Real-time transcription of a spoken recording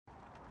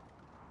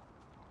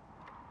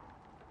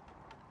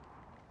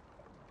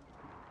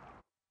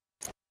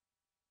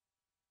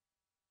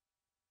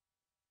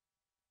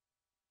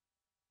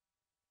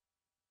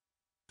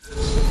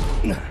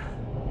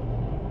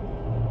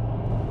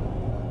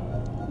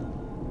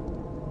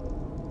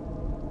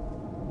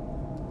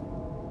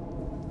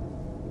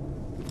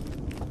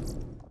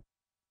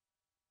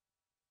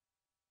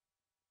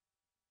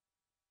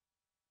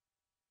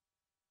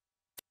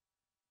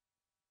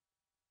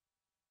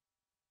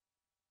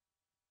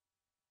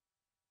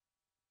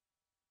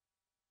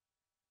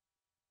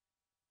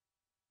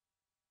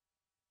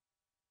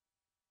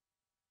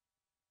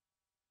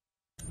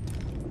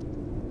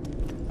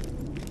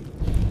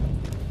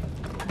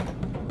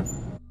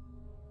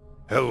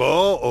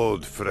Hello,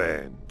 old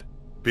friend.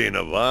 Been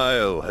a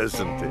while,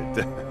 hasn't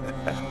it?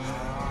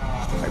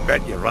 I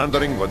bet you're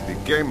wondering what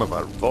became of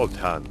our Vault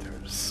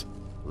Hunters.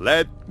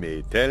 Let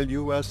me tell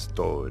you a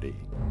story.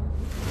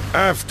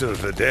 After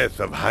the death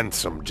of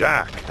Handsome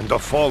Jack and the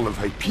fall of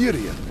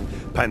Hyperion,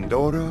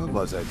 Pandora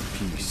was at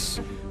peace,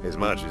 as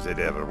much as it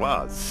ever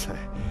was.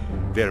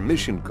 Their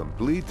mission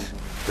complete,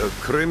 the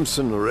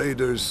Crimson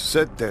Raiders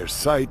set their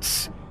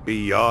sights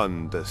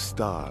beyond the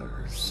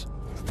stars.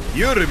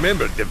 You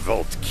remember the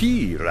Vault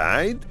Key,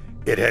 right?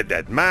 It had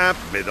that map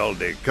with all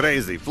the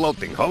crazy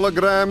floating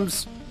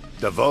holograms.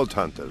 The Vault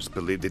Hunters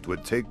believed it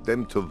would take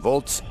them to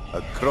vaults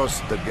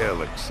across the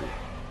galaxy.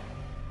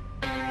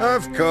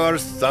 Of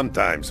course,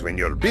 sometimes when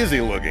you're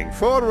busy looking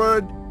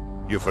forward,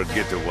 you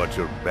forget to watch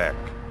your back.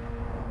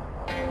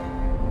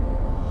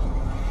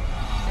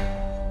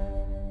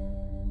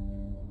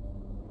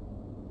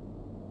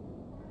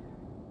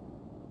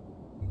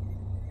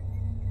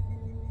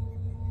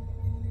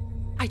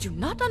 I do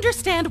not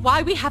understand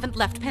why we haven't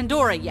left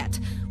Pandora yet.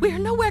 We are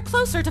nowhere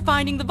closer to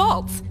finding the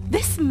vaults.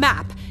 This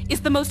map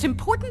is the most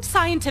important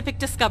scientific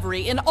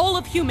discovery in all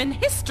of human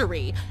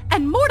history,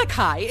 and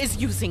Mordecai is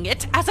using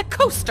it as a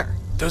coaster.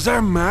 Does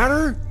that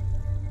matter?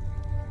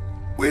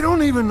 We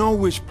don't even know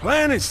which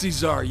planets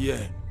these are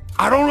yet.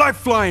 I don't like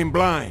flying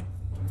blind.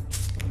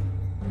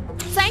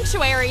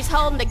 Sanctuary's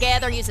holding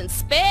together using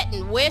spit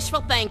and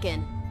wishful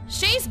thinking.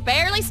 She's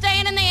barely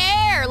staying in the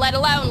air, let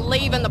alone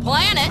leaving the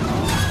planet.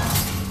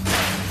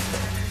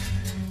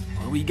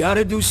 We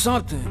gotta do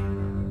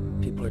something.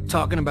 People are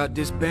talking about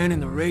disbanding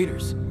the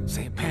Raiders,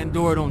 saying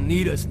Pandora don't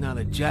need us now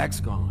that Jack's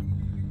gone.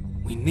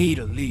 We need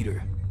a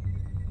leader.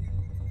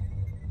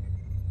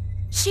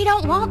 She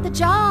don't want the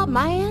job,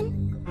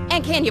 man.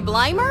 And can you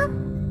blame her?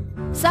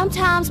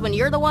 Sometimes when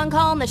you're the one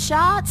calling the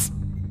shots,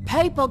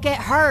 people get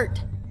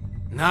hurt.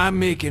 Not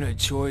making a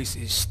choice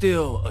is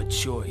still a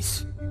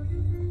choice.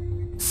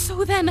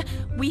 So then,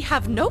 we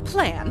have no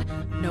plan,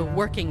 no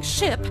working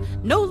ship,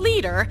 no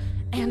leader,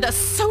 and a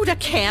soda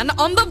can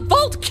on the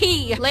Vault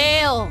Key!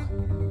 Lil,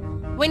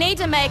 we need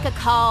to make a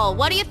call.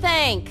 What do you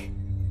think?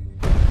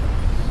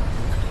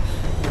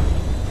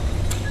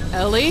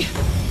 Ellie?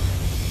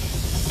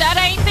 That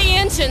ain't the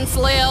engines,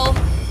 Lil.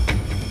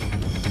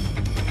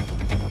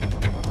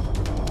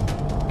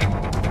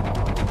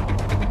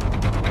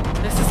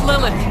 This is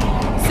Lilith.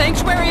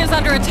 Sanctuary is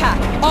under attack.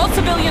 All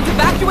civilians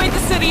evacuate the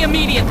city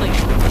immediately.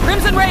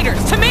 Crimson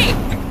Raiders, to me!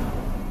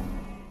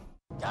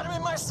 Got him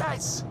in my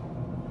sights!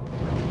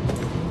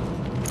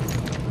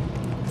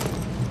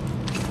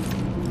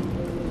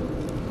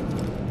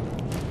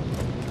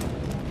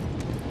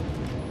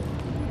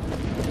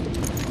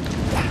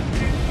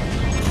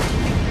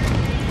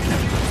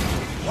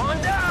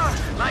 One down!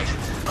 Like,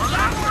 a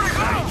lot more to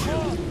go!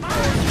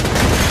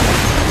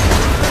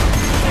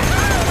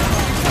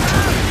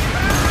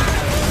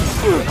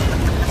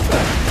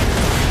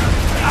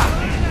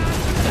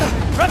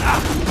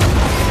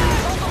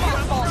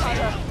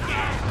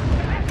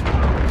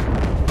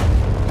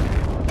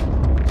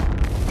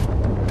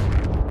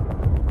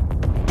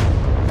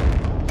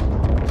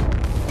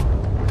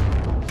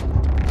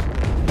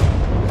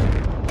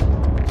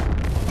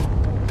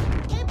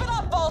 Keep it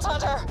up, Vault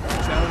Hunter!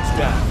 Challenge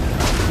down.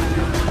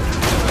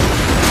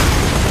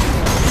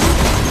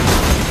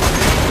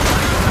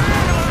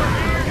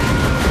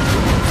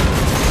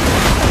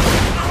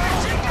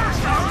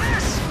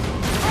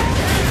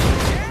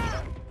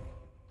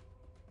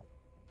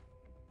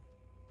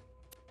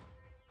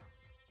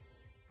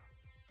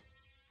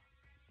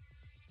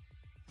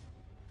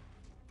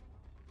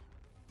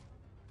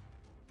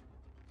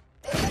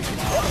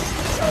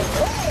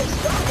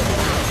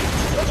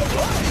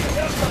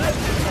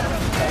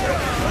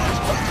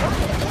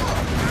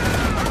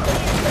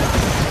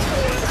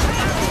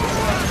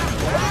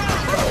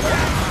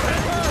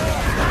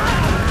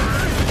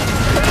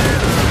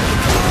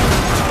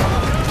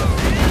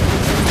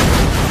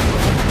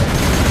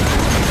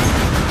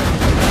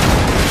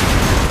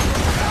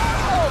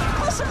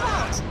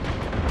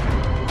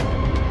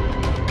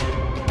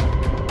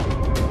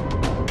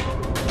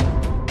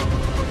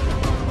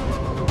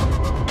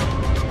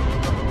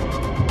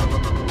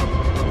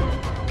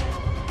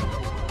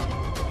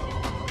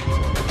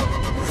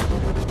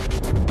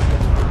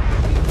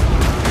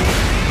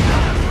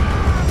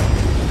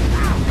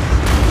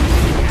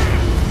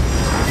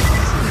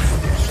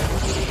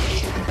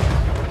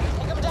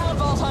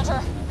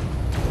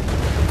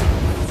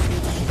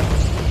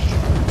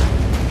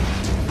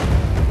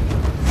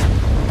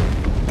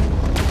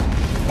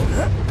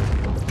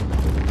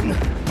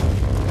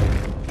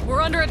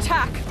 We're under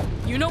attack.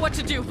 You know what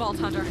to do, Vault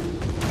Hunter.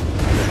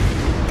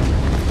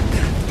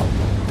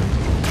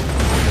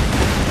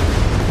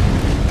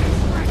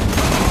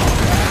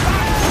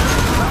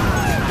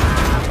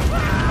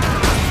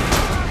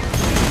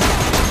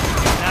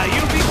 Now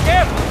you be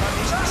careful!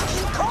 Just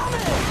keep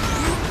coming!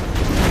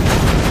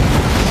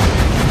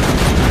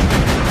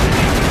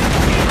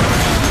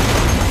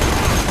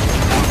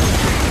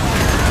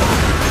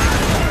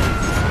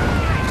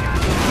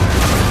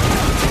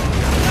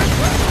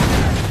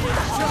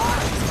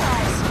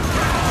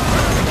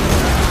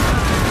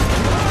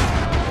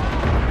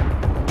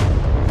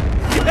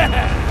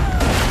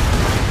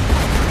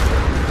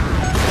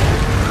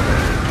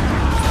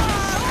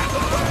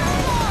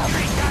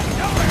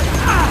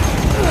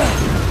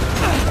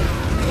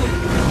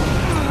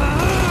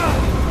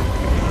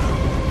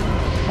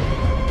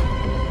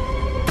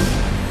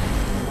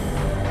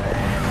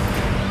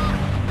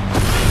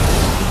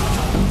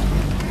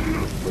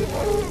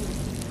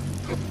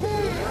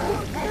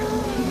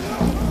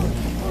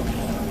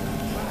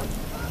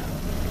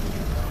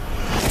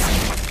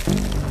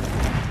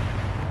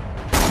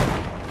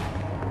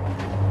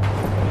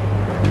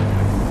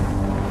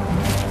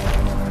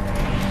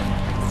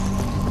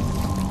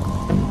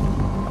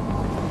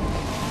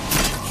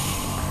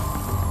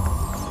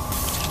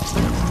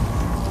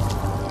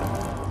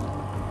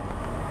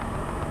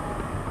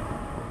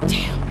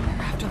 Damn,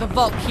 we're after the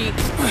vault key.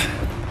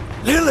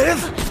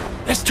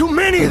 Lilith! There's too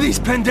many of these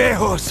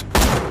pendejos!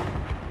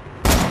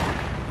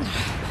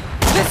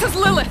 This is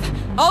Lilith!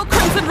 All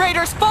Crimson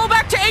Raiders, fall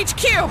back to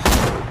HQ!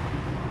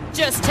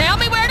 Just tell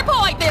me where to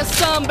point this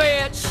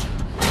sumbitch!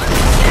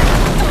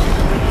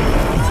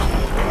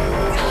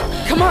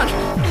 Come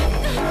on!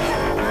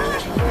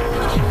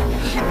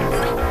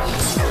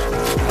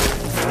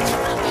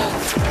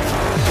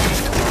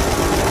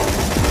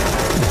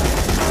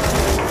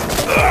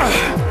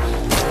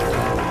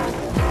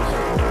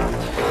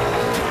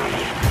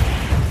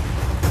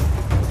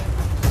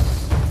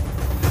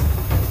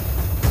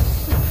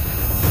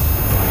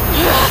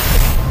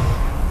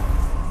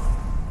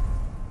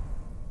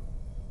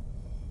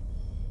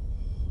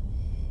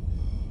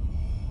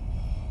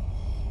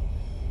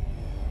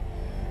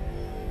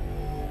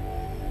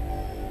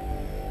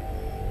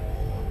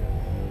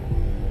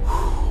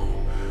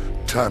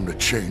 Time to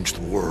change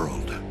the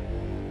world.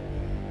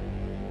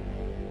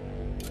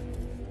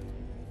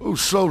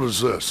 Whose soul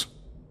is this?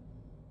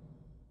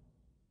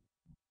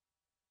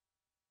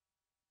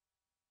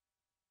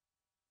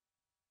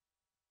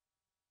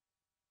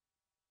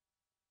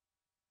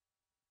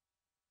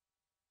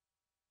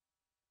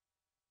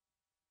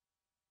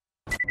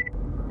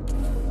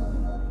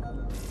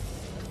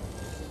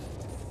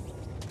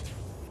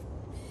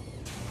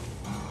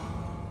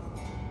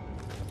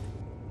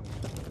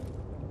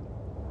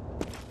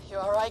 You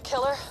alright,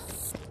 killer?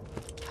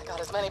 I got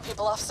as many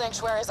people off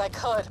Sanctuary as I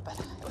could, but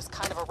it was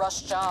kind of a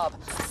rush job.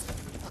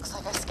 Looks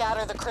like I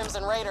scattered the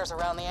Crimson Raiders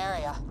around the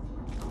area.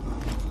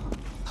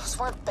 Those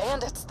weren't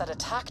bandits that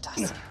attacked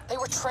us. They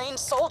were trained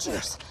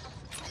soldiers.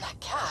 And that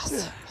gas,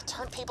 it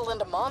turned people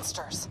into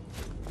monsters.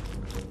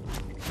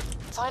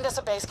 Find us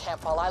a base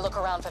camp while I look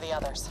around for the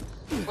others.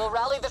 We'll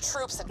rally the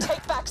troops and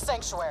take back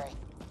Sanctuary.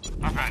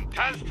 A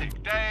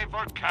fantastic day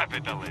for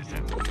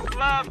capitalism.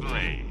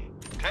 Lovely.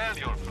 Tell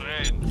your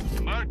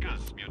friend,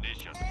 Marcus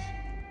Munitions.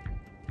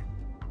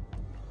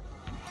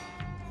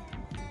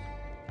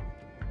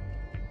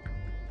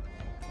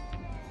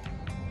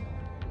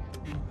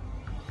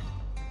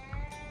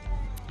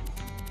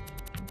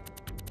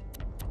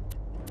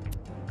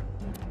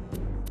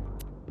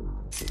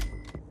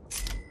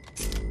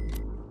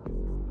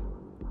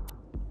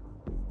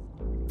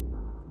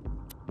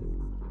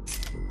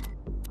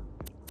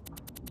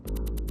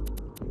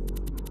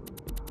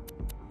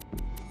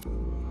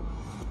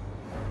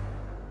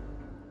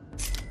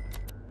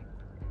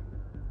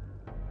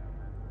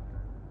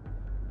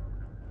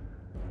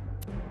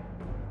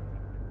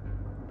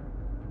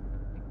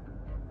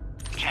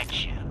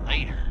 Catch you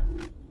later.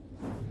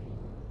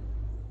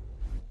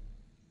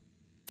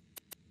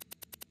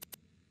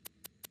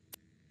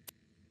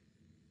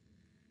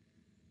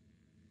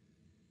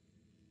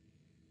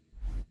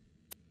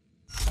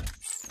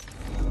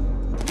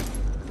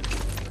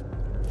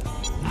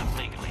 I'm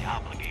legally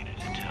obligated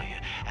to tell you,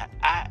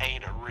 I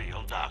ain't a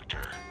real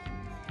doctor.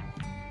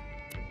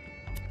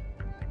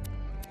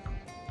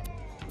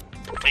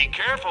 Be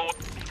careful.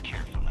 Be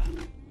careful now.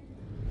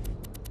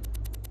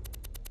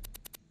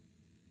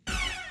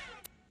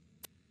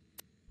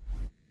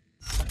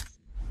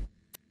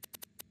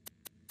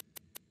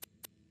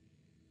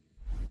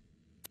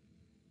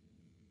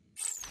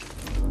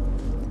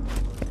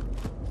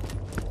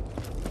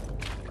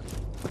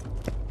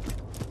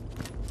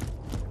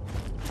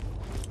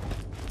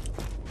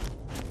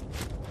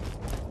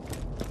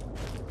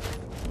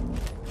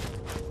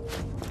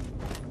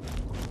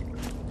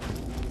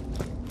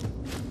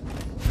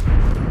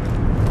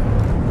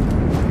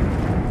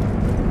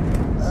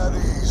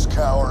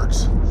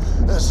 Cowards.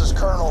 This is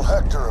Colonel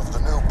Hector of the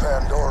New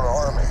Pandora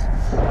Army.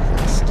 You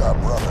can stop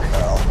running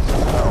now.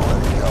 I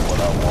already got what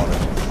I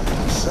wanted.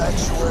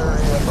 Sanctuary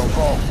and the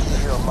vault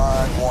key are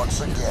mine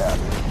once again.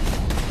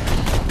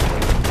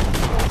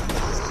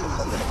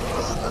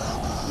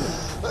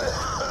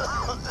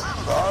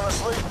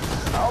 Honestly,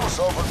 I was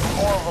hoping for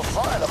more of a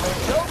fight. I mean,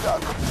 y'all got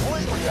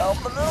completely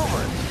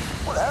outmaneuvered.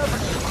 What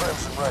happened to you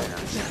Crimson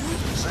Raiders?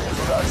 Seems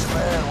without your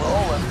man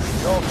rolling,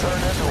 y'all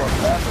turned into a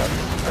pack of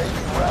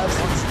baby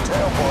rattlers and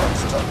tailbars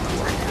tucked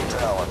between your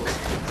talons.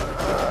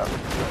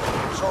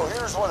 So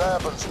here's what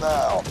happens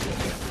now.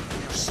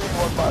 You've seen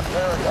what my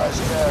paradise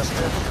cast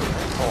did to your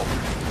people.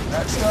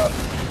 Next up,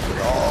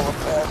 all of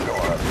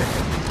Pandora.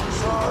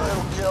 Sure,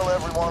 it'll kill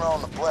everyone on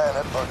the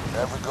planet, but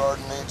every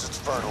garden needs its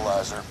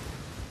fertilizer.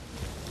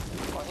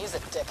 Well, he's a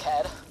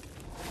dickhead.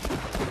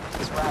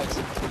 He's right.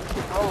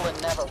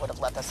 Roland never would have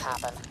let this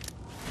happen.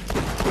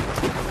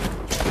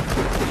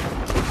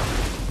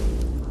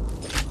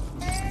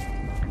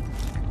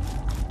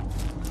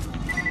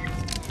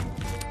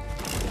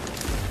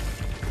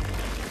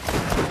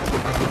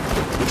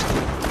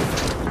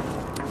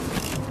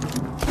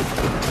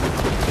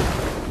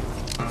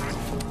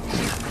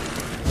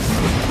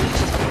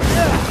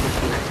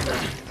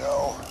 You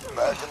know,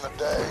 back in the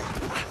day,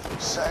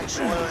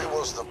 Sanctuary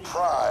was the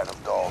pride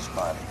of Dahl's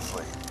mining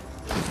fleet.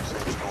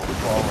 Seems to have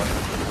fallen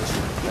into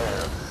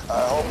disrepair.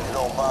 I hope you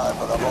don't mind,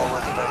 but I've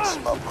already made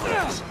some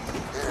upgrades.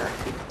 Here,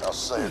 I'll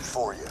say it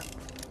for you.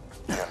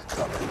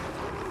 Incoming.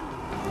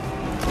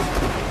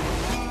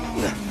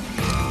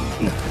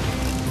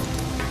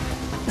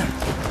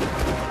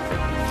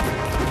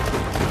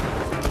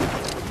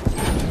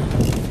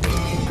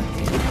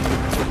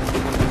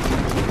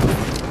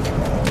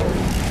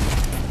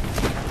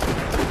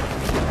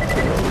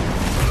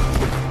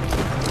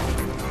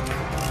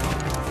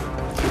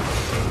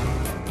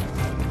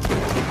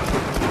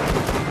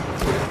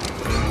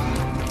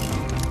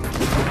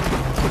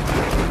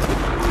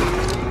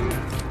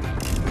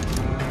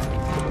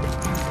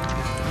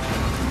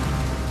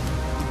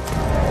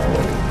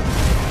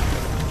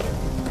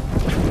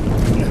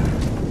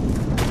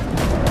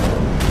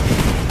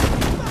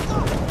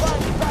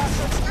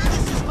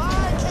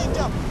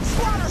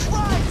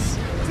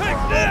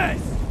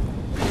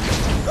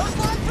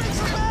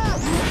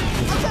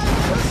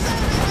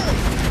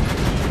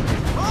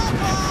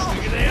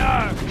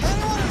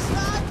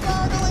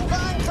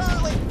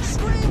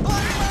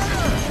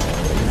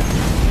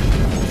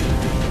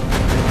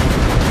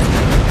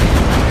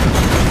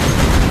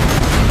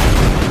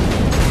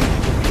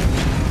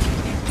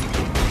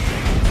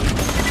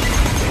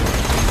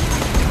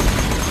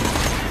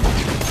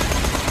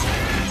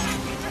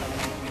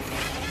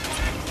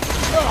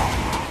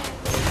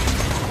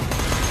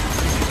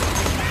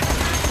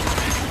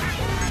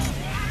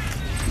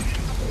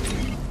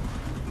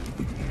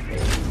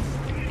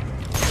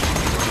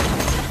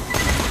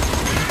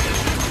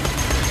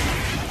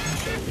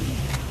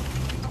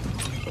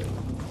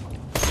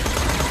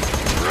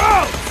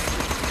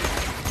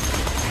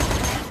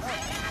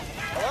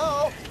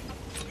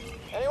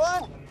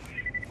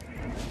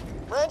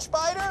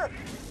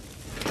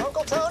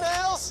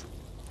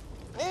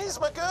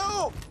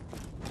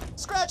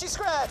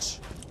 Scratch!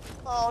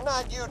 Oh,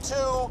 not you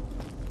two.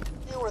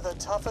 You were the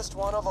toughest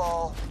one of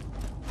all.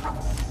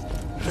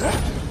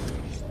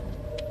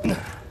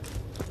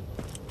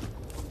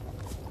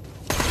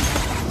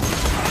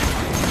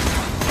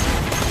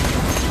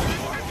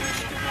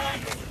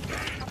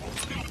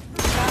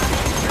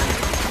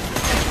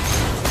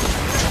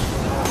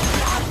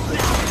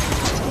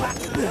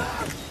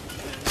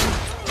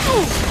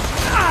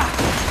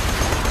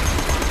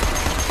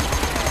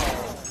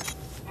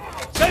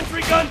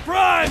 Sentry gun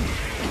prime!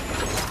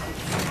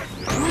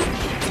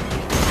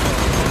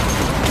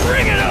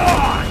 Bring it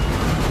on!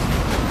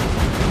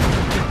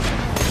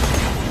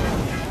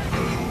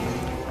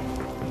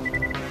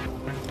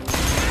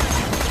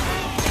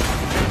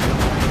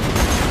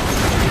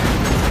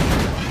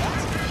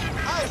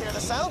 I hear the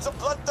sounds of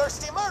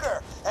bloodthirsty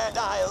murder, and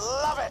I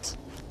love it!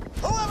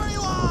 Whoever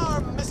you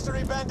are,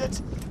 mystery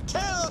bandit,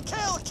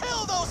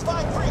 kill those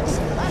fine freaks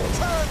and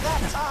turn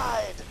that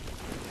tide!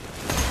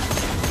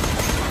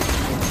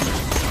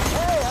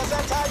 Hey, how's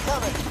that tide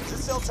coming? Is it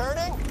still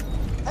turning?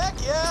 Heck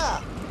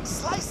yeah!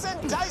 Slice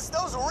and dice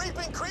those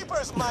reaping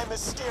creepers, my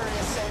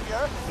mysterious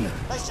savior.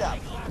 Nice job.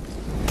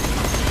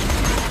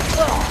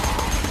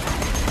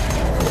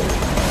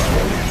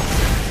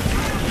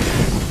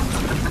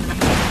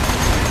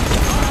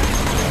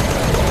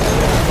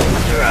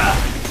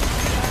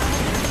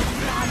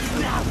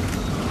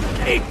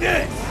 Take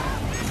this!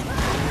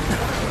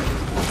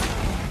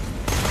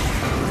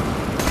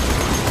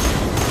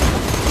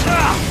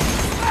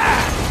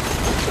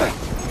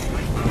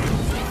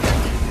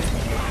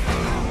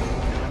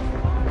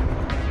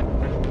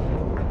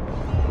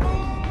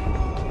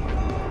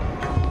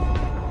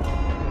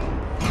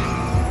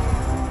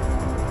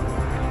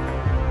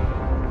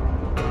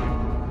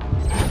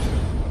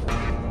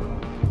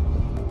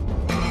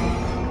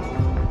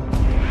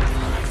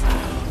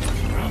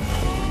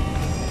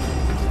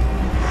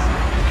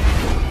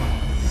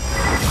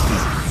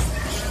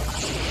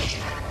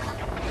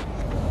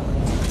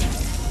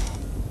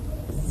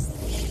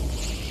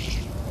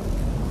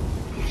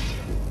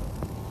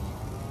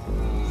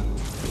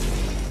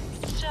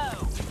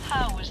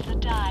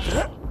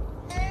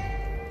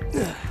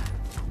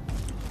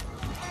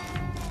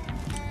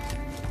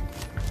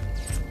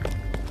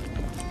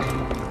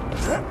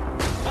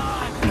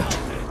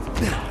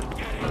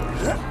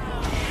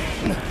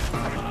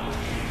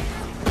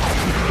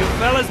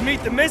 Fellas,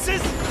 meet the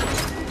missus?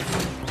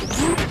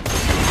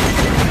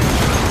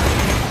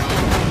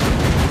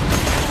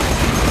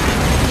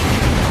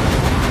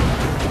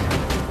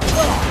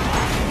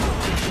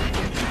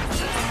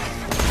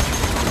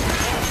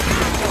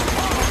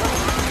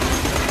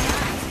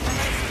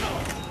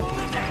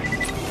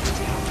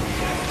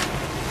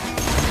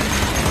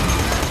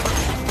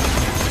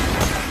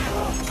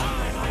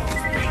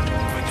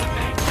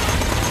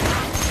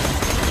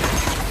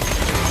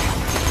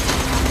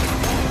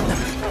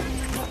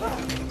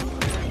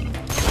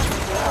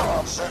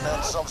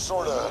 Some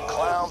sort of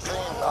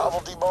clown-themed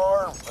novelty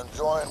bar,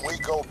 enjoying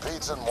weak old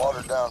pizza and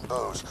watered-down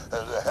booze.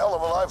 A hell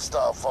of a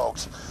lifestyle,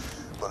 folks,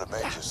 but it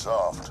made you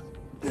soft.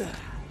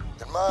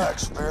 In my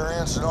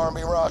experience, an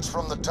army rots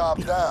from the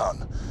top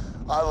down.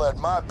 I led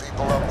my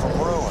people up from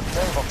ruin,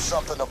 gave them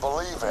something to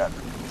believe in.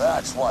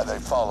 That's why they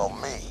follow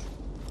me.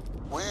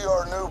 We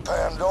are New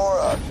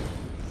Pandora.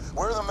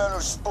 We're the men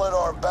who split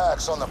our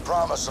backs on the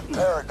promise of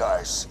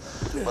paradise,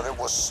 but it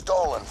was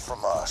stolen from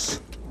us.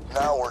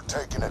 Now we're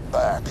taking it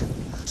back.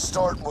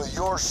 Starting with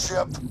your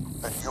ship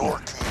and your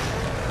key.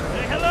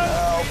 Say hello!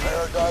 Now,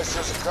 paradise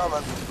is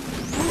coming.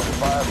 But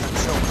if I have to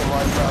choke the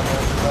life out of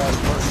every last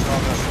person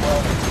on this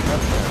planet to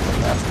get there, then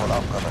that's what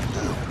I'm gonna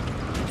do.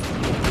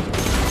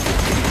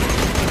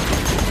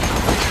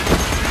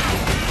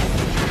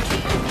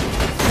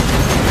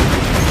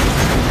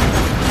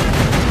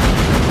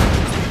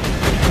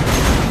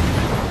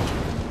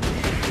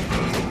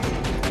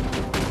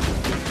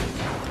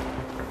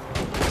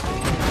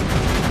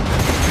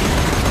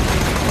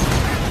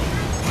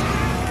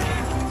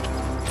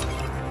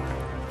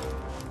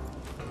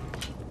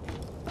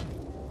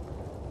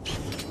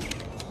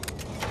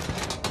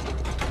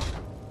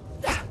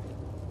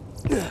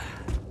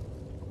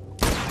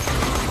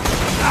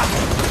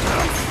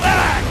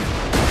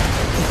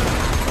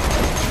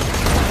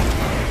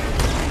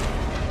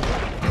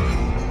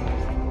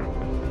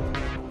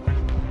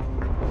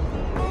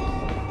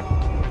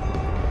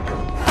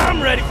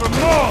 I'm ready for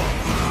more!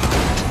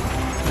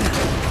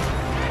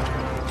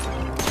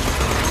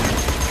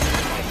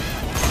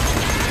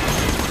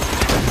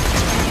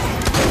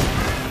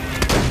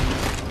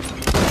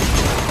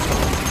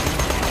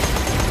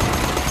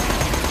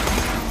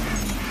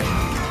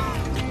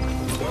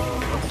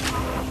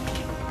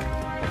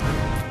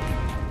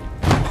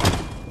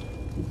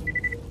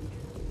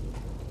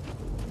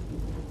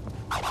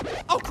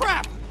 Oh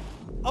crap!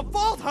 A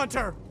Vault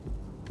Hunter!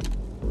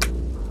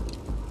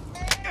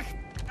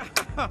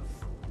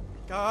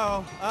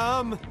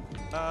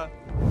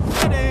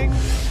 Heading!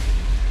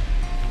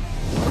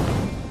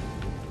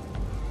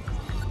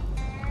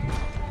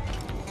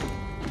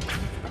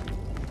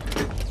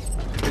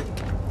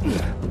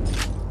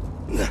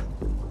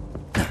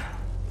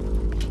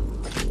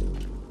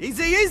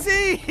 Easy,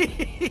 easy!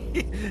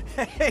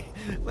 Hey,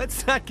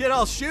 let's not get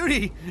all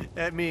shooty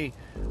at me,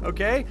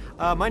 okay?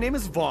 My name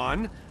is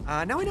Vaughn. Now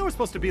I know we're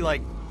supposed to be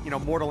like,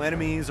 mortal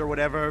enemies or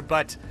whatever,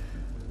 but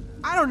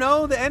I don't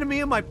know, the enemy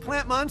of my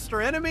plant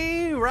monster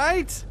enemy,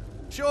 right?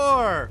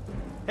 Sure.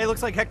 Hey,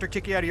 looks like Hector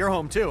kicked you out of your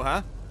home too,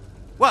 huh?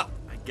 Well,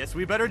 I guess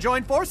we better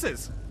join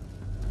forces.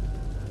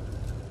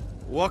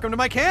 Welcome to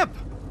my camp,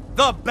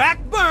 the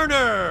Back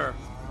Burner!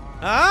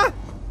 Huh?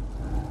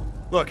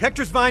 Look,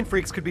 Hector's Vine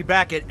Freaks could be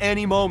back at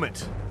any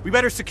moment. We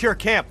better secure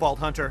camp, Vault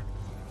Hunter.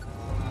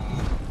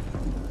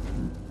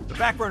 The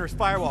Back Burner's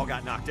firewall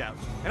got knocked out,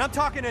 and I'm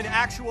talking an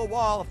actual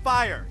wall of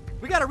fire.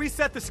 We gotta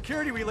reset the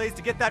security relays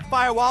to get that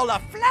firewall a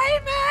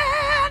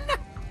flamin'!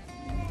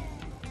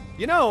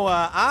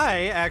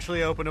 I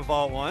actually opened a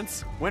vault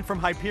once. Went from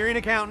Hyperion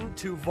accountant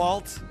to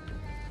vault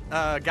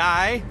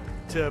guy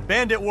to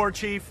bandit war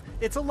chief.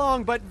 It's a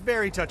long but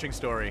very touching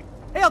story.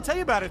 Hey, I'll tell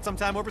you about it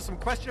sometime over some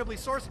questionably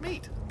sourced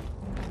meat.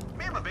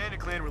 Me and my bandit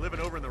clan were living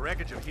over in the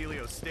wreckage of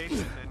Helios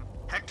Station, and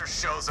Hector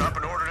shows up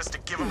and ordered us to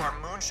give him our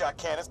moonshot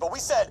cannons, but we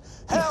said,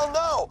 hell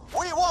no,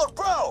 we won't,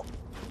 bro!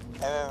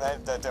 And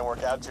then that didn't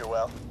work out too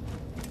well.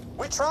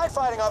 We tried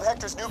fighting off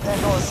Hector's new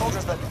Pandora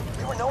soldiers, but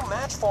we were no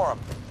match for him.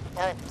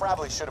 I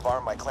probably should have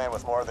armed my clan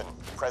with more than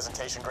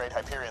presentation-grade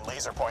Hyperion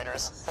laser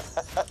pointers.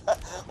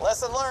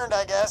 Lesson learned,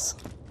 I guess.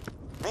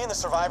 Me and the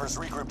survivors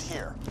regrouped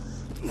here.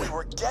 We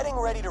were getting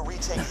ready to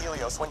retake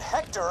Helios when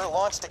Hector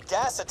launched a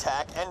gas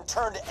attack and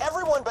turned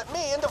everyone but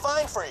me into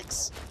Vine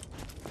Freaks.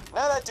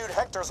 Now that dude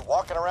Hector's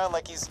walking around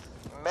like he's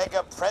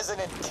Mega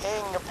President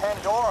King of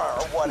Pandora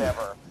or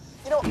whatever.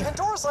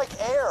 Pandora's like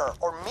air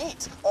or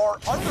meat or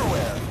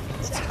underwear.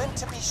 It's meant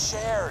to be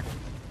shared.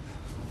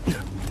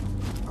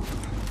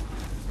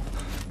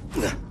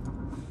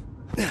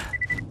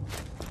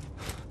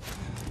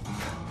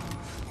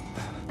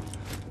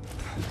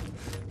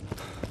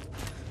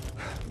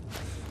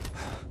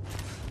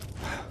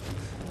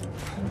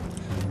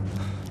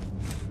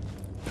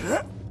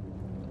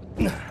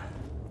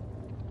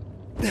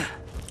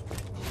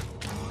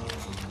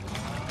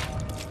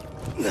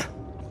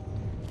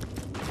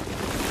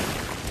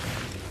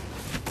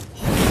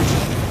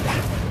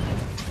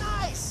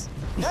 Nice!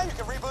 Now you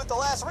can reboot the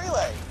last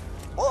relay.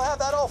 We'll have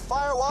that old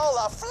firewall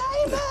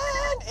a-flamin'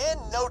 in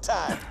no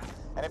time.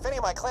 And if any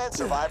of my clan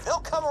survive, they'll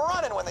come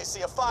running when they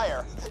see a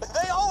fire.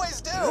 They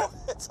always do.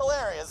 It's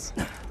hilarious.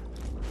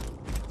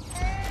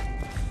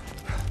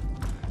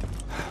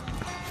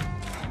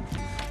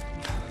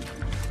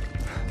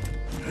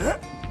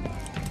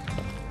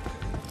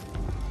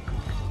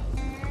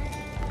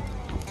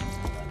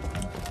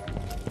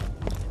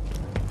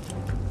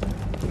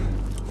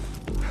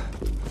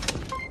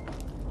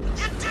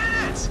 You did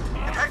it!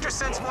 If Hector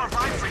sends more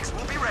Vine Freaks,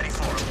 we'll be ready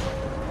for him.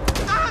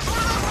 Ah, it's one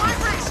of those Vine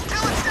Freaks!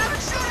 Kill it, stab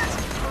it, shoot it!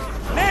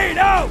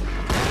 NATO!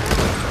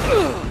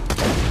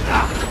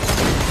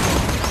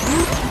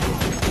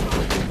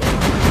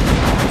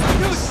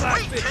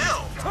 Sweet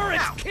kill! Turret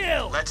Now,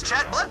 kill! let's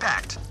chat Blood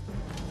Pact.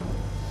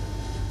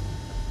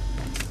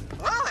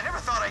 Well, I never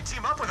thought I'd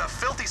team up with a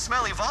filthy,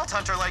 smelly Vault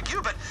Hunter like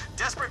you, but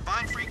desperate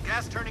Vine Freak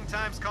gas turning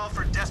times call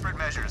for desperate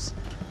measures.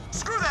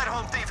 Screw that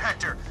home thief,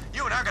 Hector.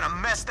 You and I are gonna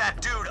mess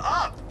that dude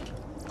up.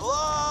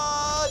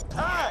 Blood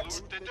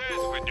Pact! The days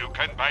when you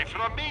can buy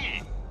from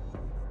me.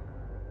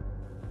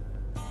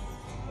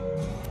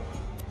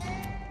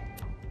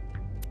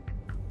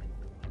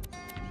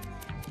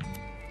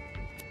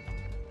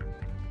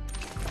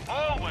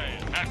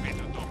 happy to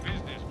do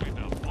business with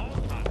a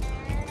Vault Hunter.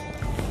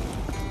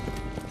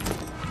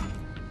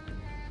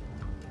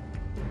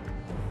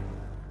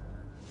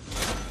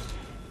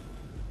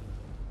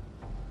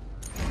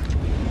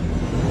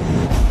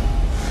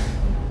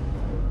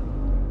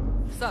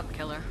 Sup,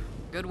 killer?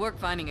 Good work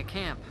finding a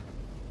camp.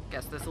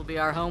 Guess this'll be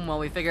our home while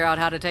we figure out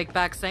how to take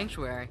back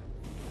Sanctuary.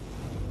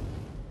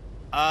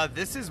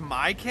 This is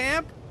my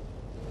camp?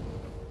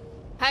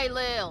 Hey,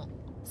 Lil.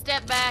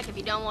 Step back if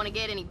you don't want to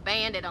get any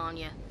bandit on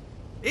you.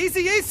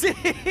 Easy, easy!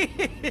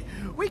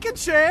 We can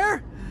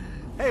share!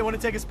 Hey, want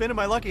to take a spin in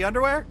my lucky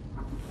underwear?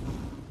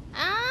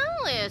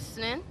 I'm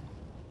listening.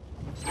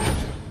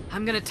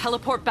 I'm gonna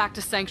teleport back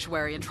to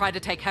Sanctuary and try to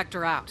take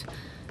Hector out.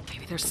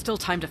 Maybe there's still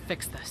time to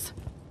fix this.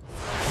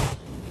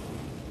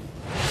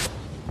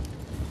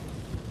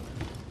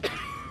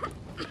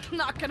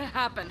 Not gonna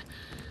happen.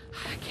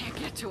 I can't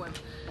get to him.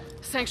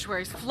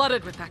 Sanctuary's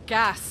flooded with that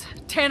gas.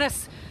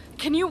 Tannis,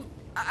 can you,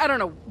 I don't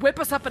know, whip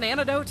us up an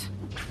antidote?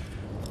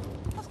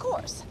 Of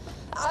course.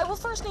 I will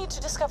first need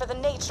to discover the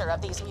nature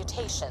of these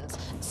mutations.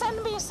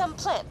 Send me some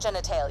plant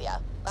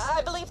genitalia.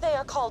 I believe they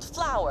are called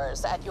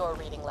flowers at your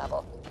reading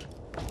level.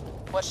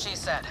 What she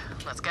said.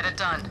 Let's get it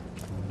done.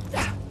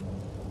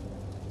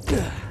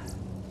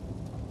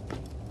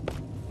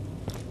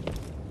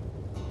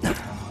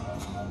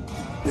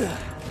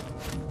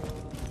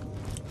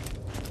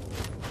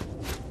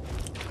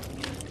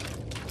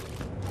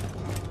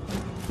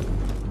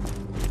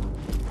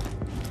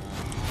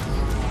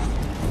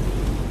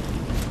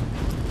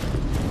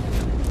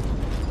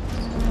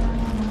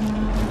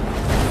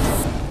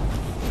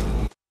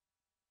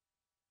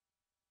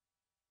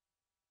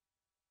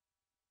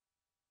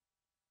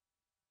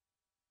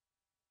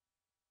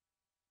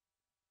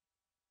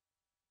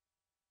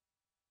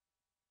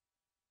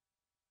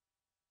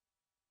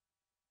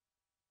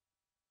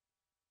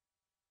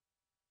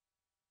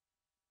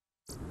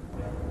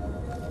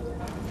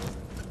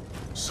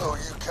 So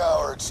you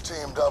cowards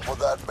teamed up with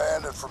that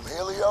bandit from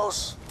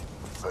Helios?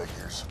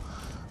 Figures.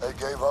 They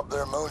gave up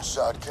their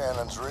moonshot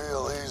cannons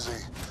real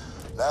easy.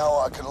 Now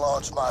I can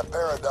launch my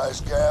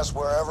paradise gas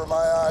wherever my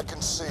eye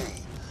can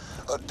see.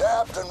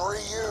 Adapt and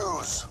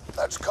reuse.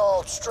 That's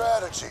called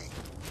strategy.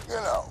 You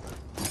know,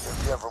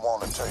 if you ever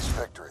want to taste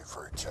victory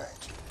for a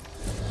change.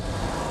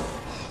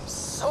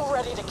 So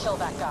ready to kill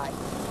that guy.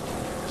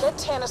 Get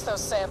Tannis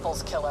those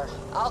samples, killer.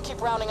 I'll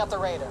keep rounding up the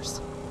raiders.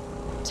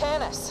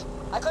 Tannis,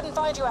 I couldn't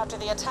find you after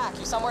the attack.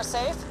 You somewhere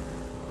safe?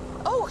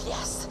 Oh,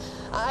 yes.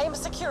 I am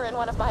secure in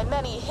one of my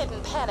many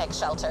hidden panic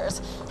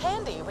shelters.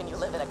 Handy when you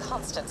live in a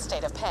constant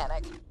state of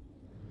panic.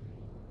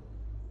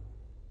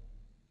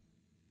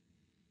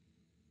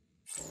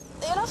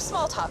 Enough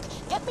small talk.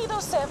 Get me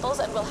those samples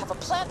and we'll have a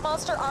plant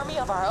monster army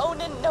of our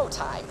own in no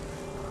time.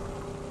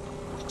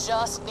 We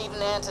just need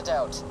an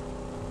antidote.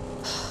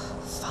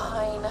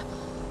 Fine.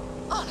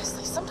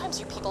 Honestly,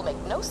 sometimes you people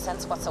make no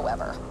sense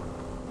whatsoever.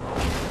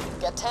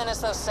 Get Tannis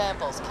those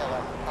samples,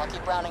 killer. I'll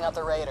keep rounding up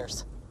the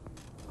raiders.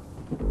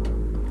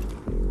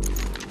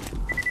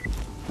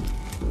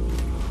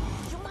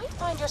 You might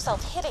find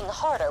yourself hitting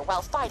harder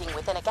while fighting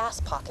within a gas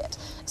pocket.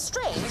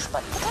 Strange,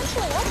 but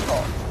potentially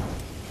helpful.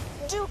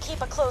 Do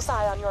keep a close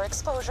eye on your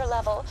exposure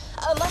level,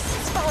 unless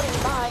sprouting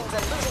vines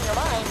and losing your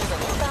mind is a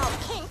newfound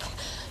kink,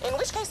 in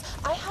which case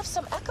I have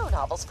some echo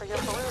novels for your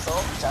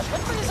perusal.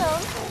 Judgment-free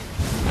zone.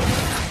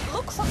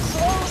 Look for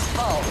closed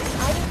bulbs.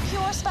 I need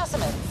pure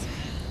specimens.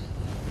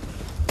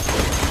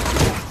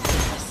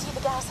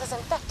 The gas has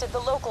infected the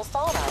local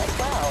fauna as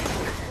well.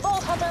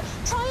 Vault Hunter,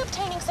 try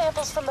obtaining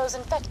samples from those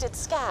infected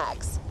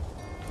skags.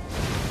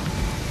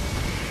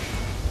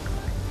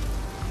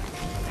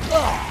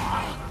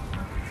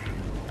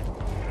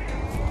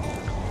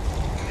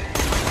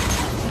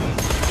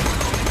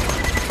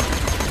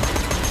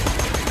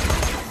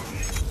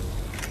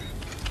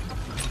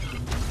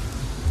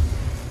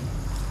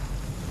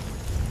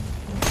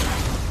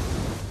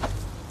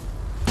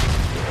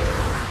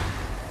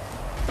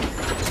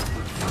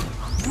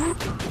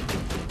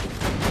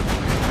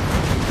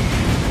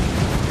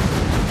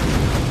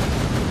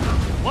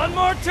 One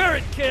more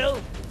turret kill!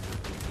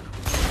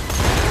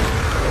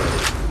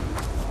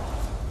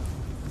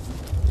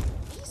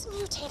 These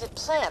mutated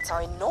plants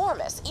are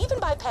enormous, even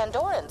by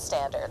Pandoran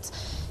standards.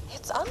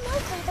 It's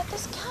unlikely that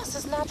this gas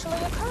is naturally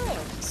occurring.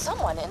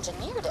 Someone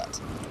engineered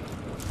it.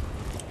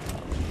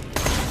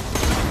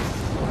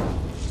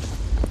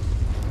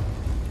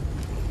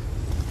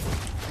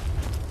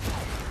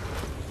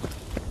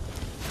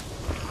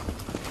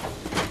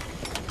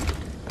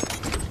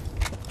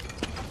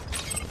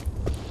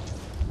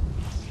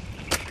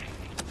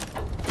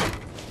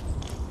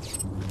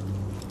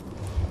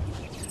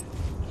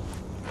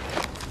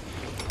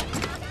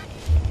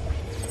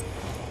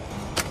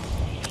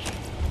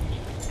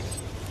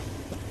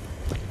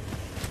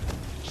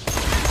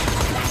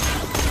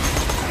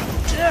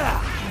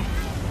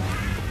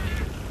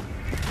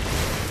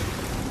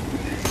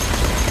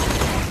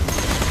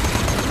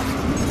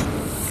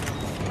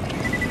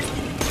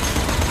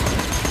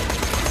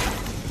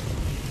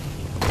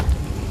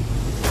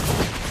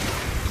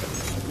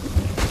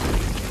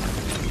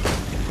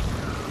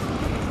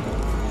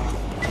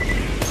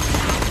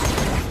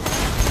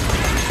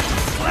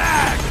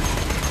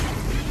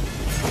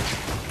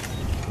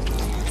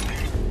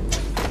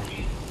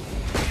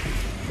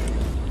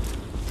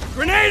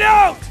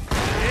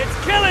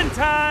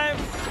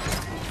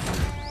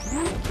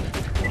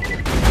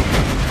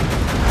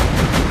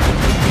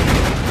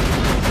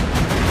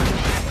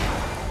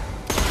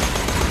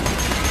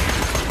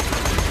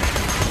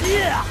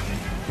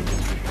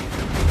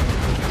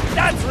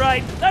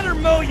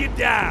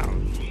 down!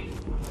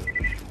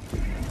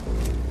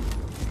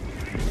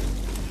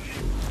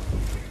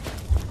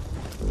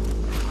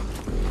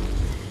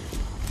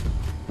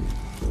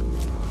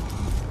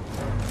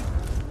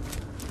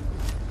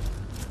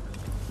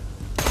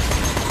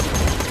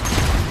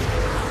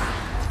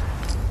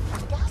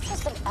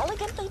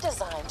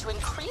 Designed to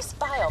increase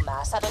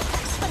biomass at an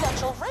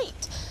exponential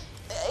rate.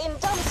 In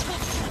dumb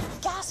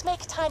speak, gas make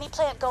tiny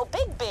plant go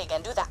big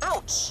and do the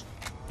ouch.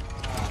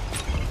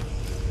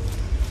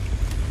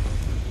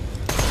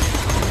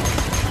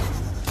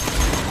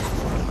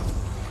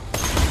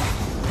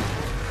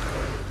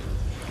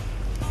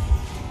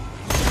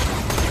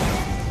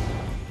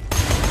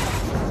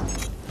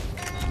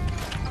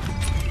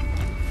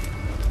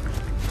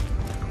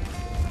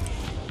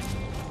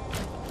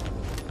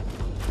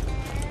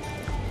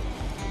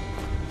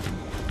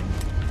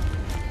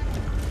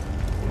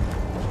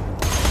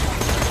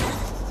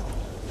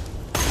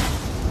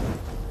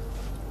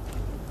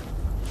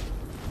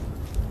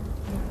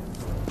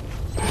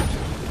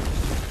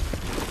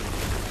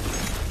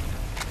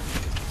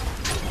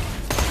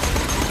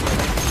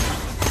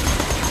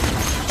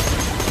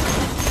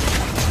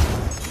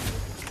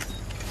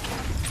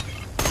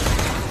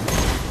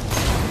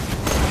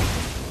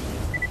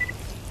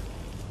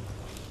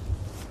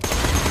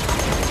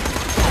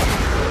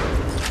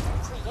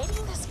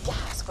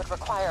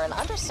 An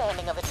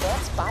understanding of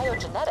advanced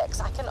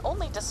biogenetics I can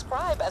only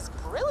describe as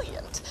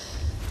brilliant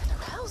and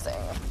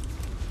arousing.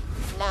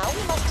 Now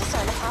we must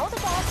discern how the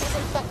gas is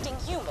infecting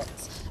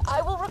humans.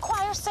 I will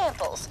require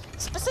samples,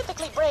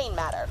 specifically brain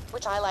matter,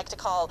 which I like to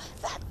call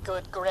that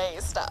good gray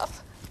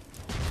stuff.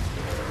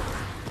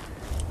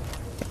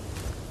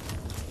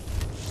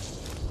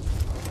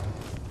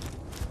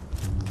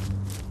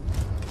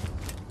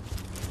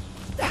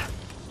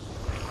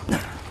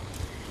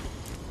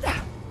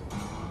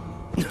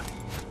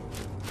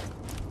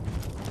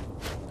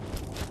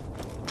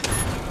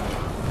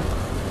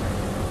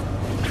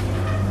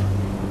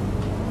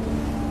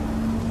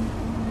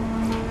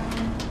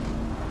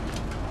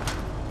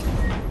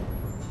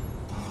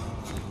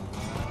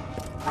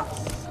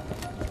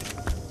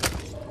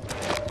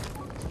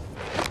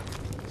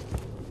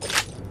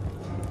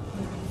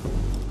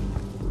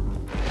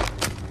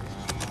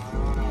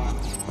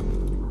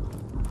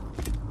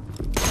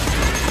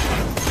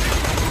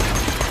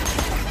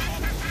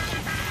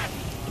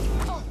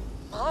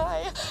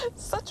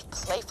 Such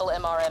playful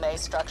mRNA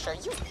structure,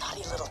 you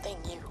naughty little thing,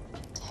 you.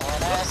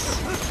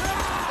 Tennis.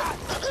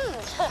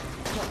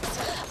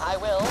 I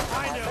will,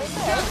 as they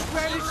say,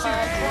 keep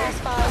my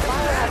PS5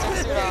 biohazard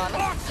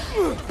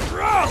suit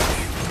on.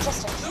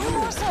 Just a few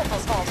more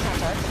samples, Vault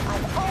Hunter.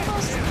 I've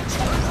almost reached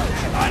a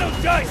conclusion. I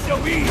don't die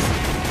so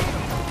easy!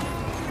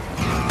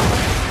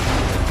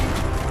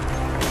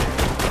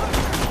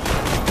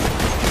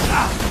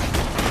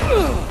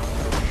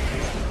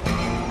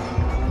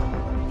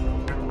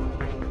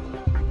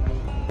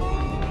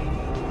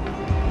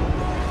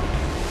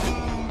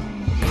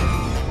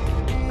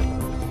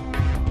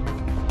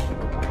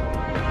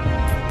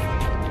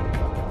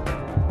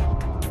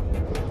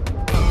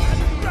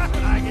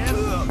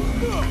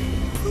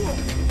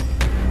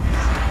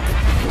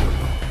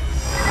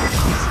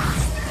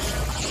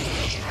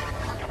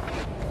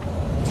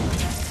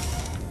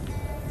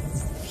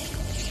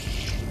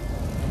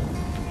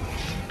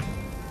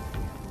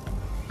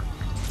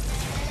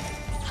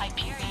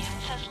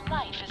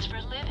 Life is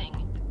for living,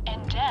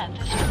 and death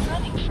is for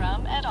running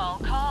from at all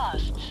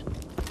costs.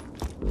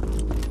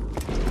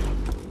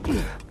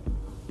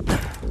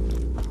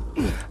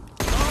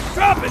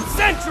 Dropping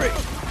sentry!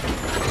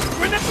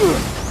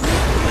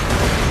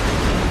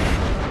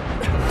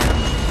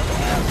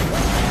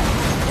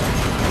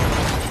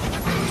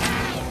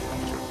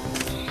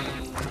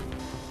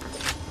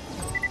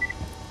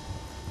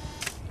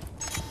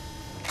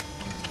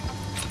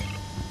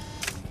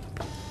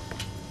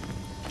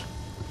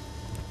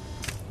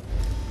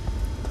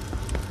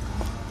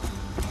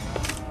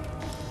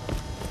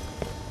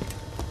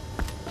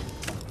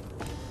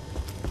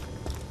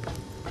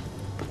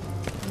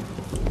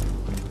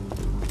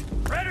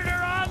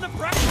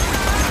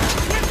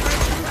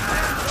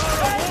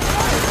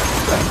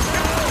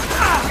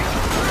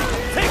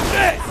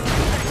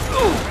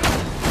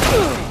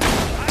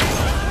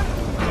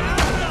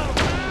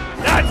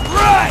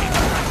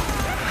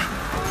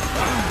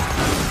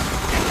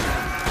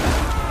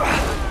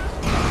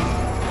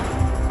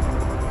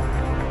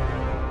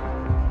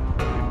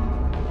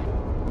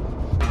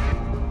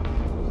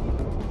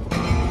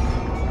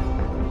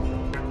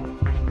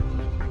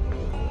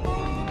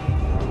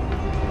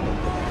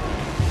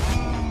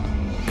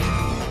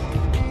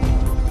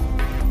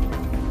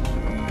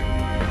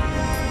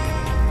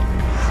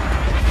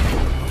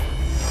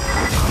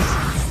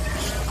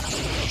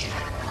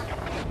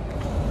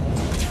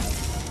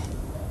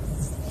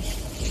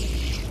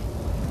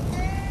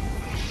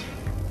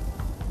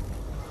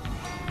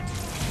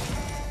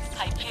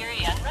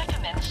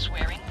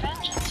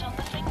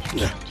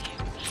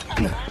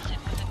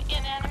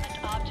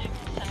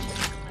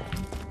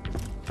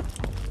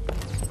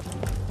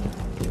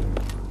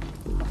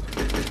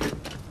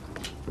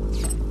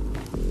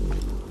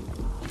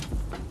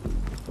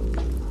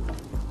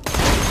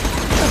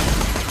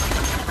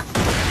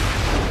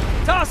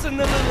 tossing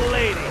the little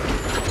lady.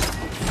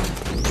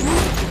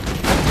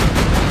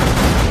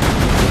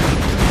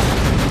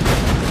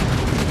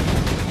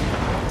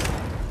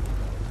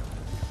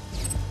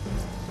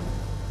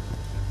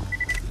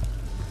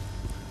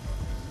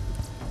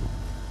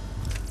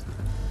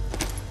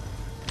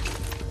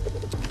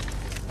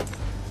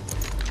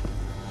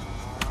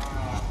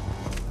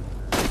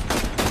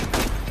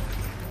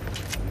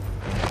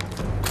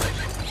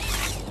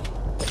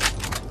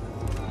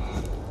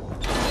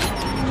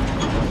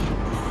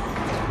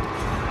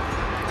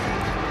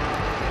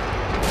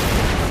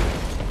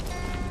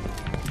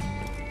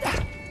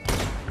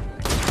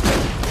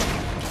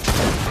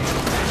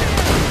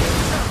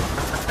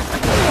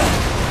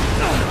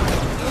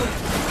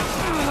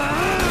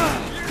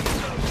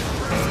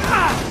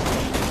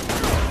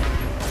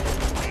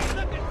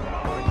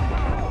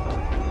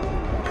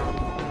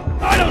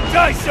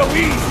 Die so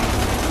easy!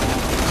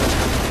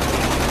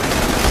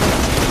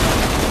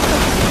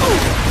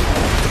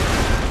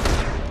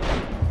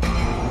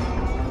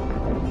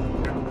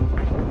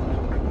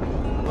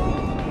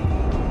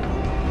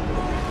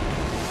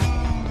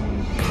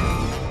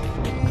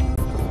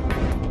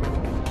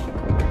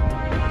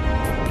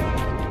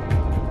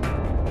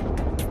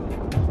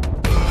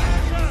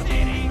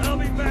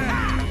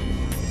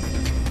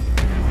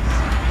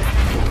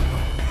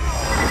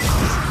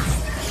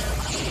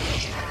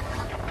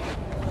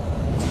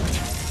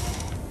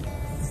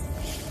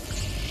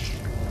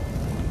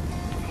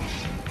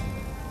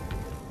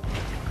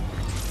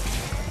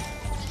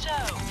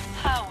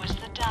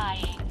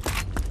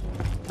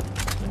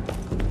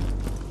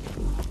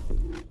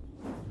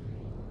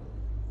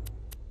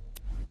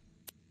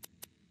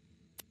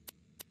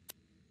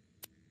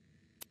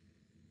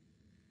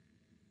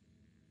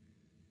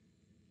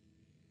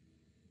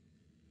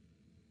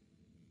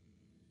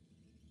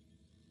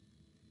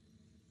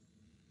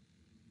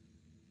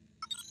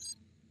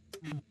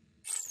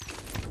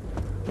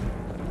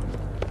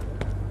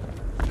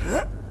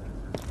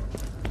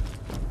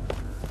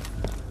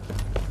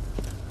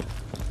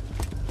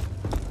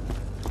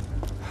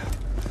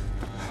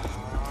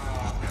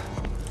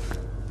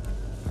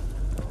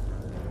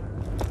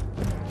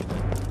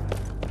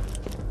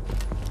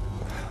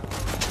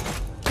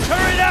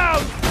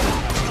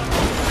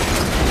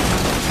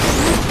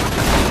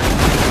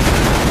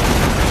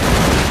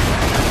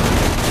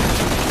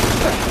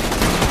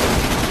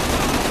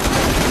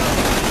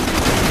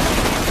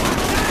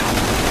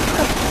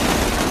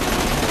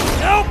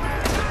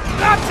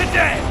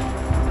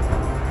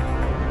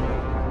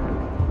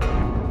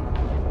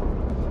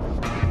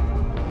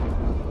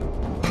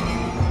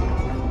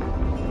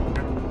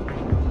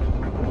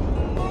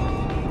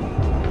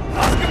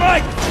 I'll be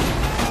back.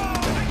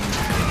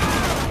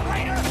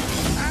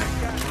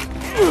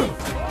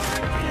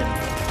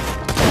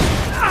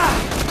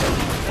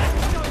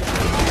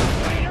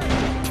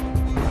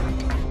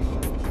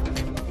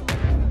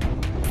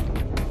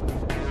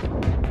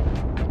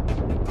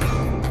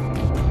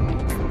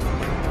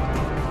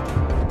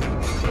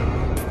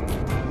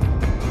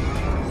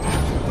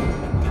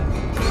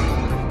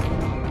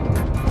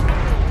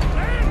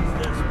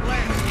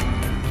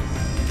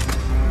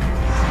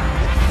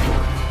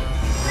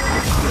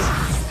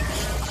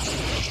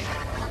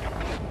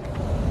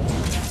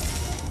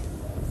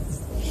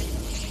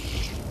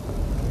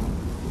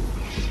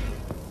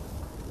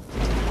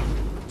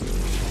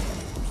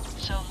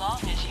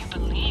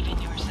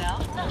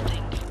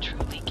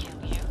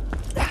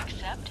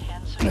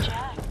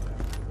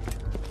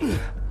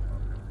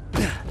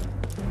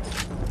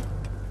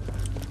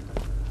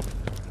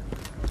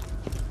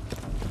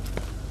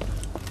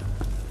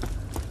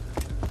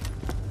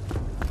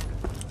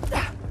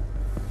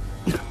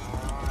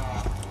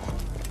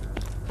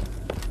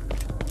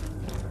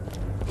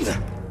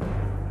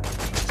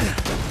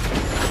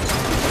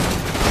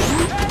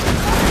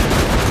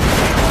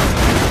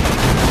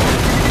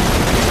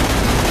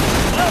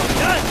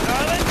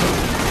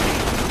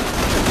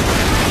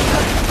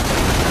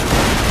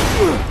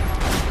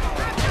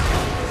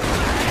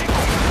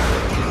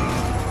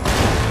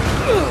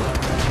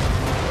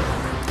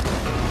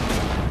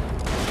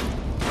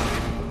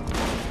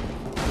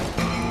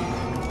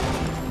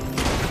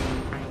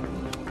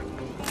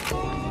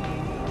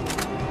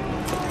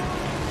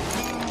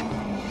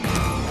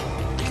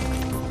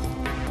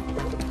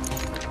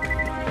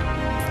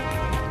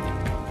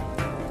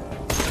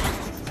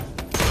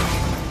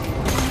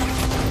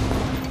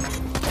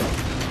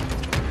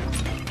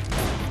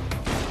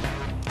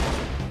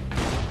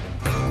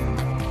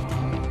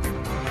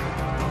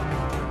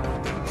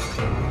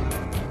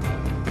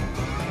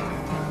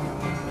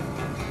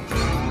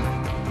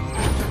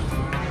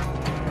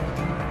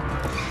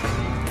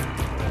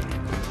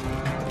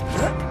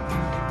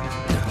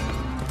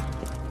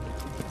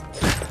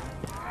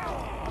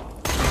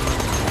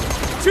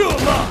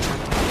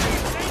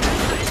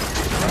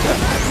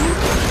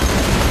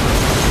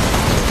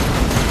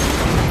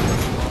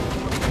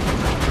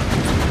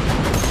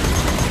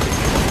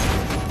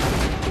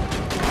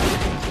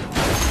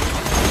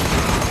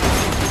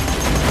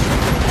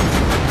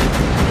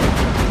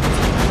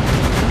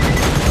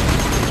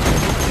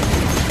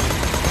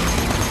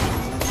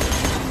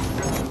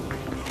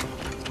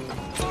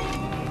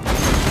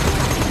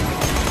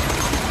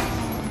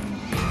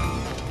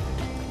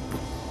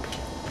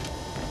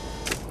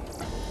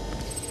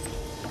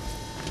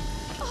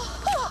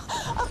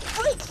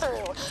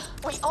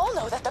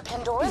 all know that the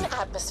Pandoran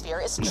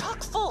atmosphere is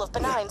chock full of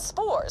benign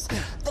spores.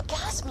 The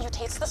gas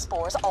mutates the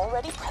spores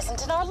already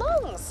present in our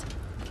lungs.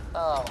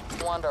 Oh,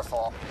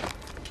 wonderful.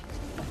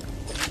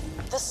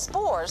 The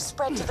spores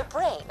spread to the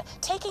brain,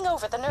 taking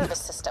over the nervous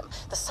system.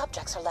 The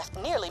subjects are left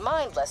nearly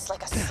mindless,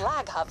 like a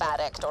slag huff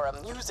addict or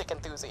a music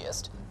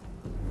enthusiast.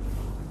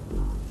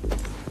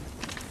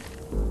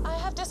 I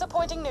have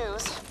disappointing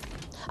news.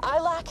 I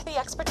lack the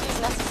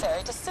expertise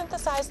necessary to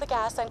synthesize the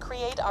gas and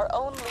create our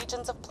own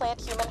legions of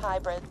plant-human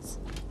hybrids.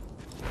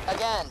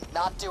 Again,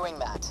 not doing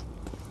that.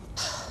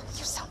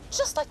 You sound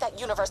just like that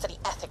university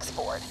ethics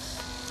board.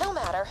 No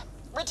matter.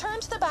 Return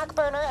to the back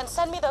burner and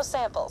send me those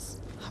samples.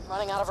 I'm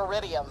running out of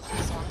iridium,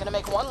 so I'm gonna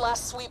make one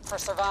last sweep for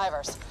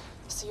survivors.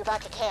 See you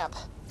back at camp.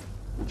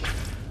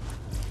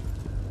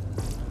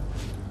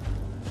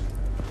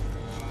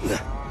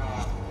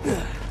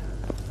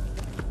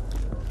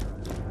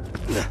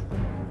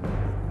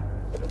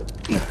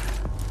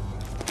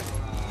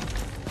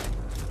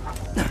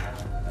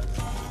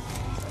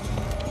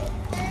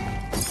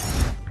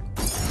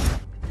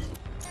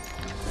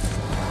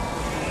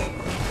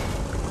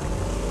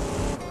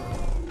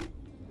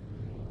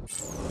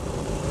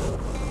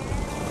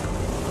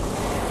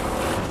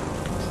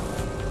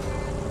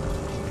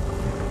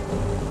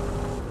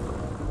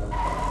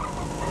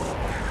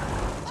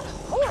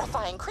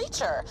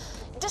 Creature.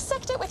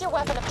 Dissect it with your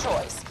weapon of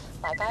choice.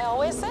 Like I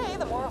always say,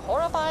 the more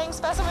horrifying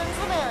specimens,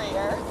 the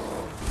merrier.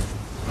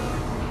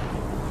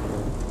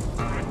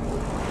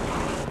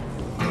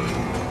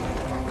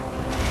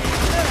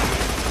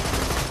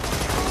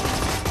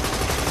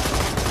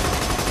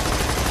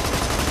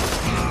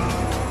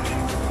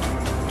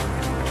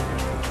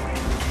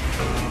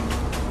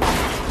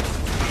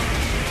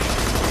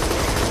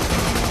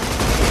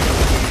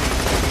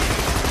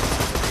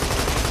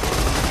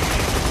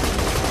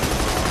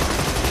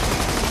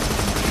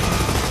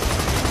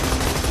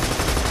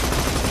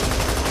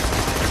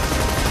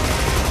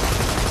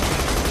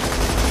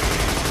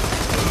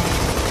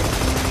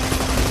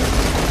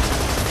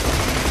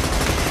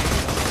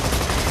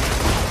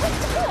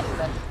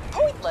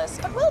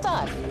 But well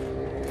done.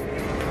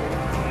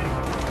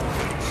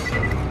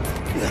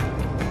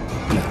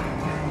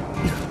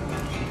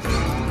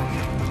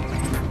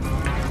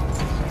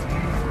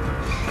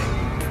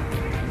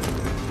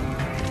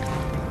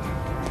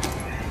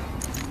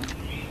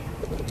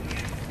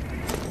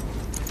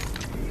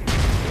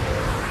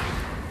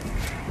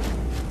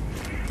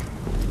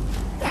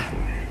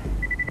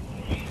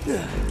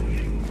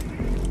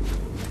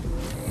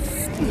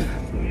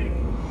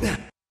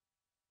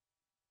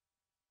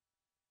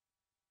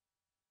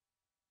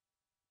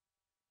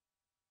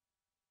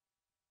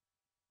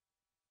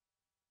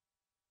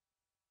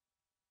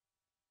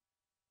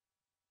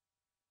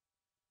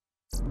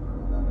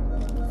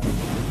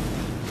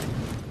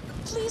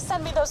 Please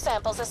send me those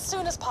samples as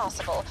soon as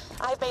possible.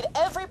 I've made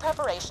every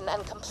preparation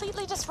and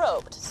completely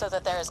disrobed so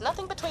that there is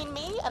nothing between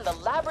me and the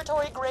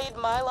laboratory-grade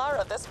mylar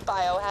of this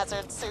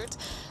biohazard suit.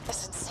 The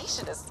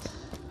sensation is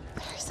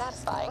very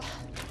satisfying.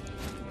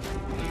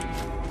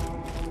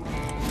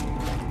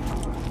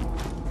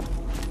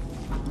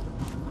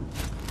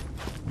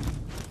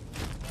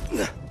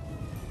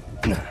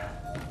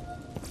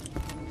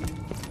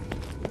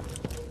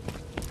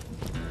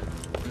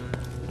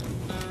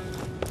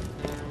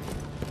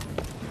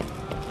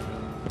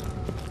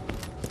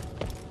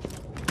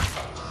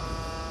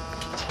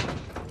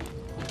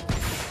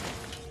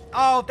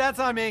 Oh, that's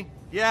on me.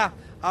 Yeah,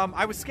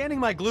 I was scanning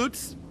my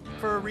glutes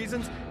for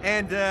reasons,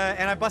 and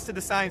I busted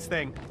the science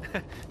thing.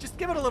 Just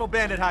give it a little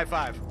bandit high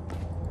five.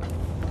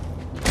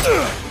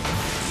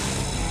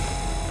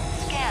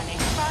 Scanning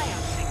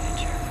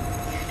biosignature.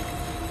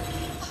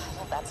 I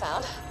love that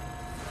sound.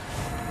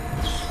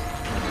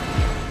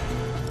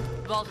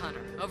 Vault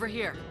Hunter, over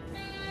here.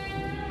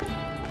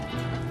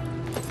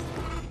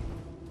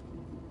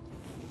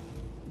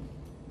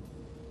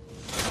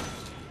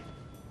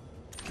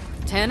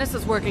 Tannis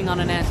is working on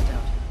an antidote.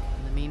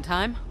 In the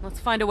meantime, let's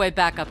find a way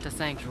back up to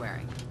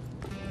Sanctuary.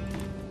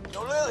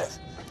 Yo, Lilith,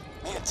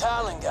 me and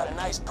Talon got a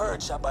nice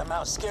perch out by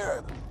Mount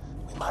Scarab.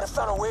 We might have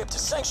found a way up to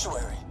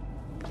Sanctuary.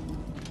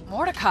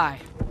 Mordecai,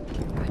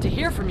 good to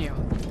hear from you.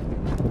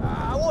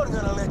 I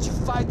wasn't gonna let you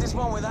fight this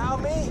one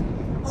without me.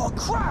 Oh,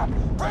 crap!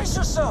 Brace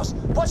yourselves!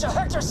 Bunch of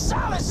Hector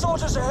Salad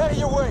soldiers are heading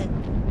your way!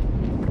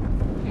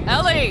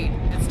 Ellie,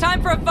 it's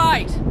time for a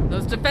fight!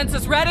 Those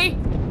defenses ready?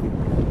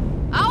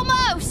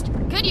 Almost!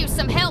 Could use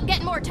some help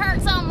getting more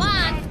turrets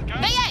online.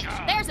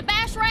 VH, there's a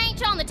bash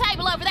range on the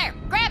table over there.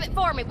 Grab it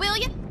for me, will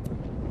you?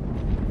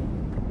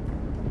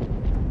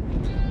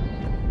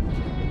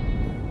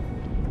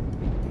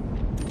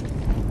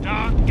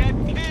 Don't get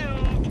killed!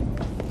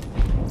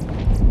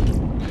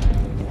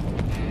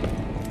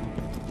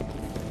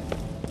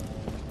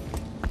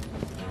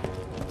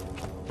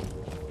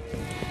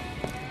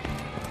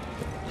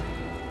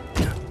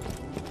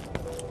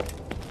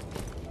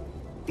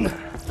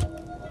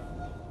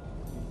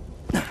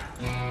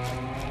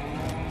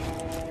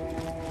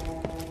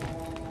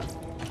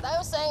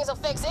 Those things will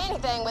fix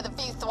anything with a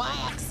few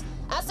thwacks.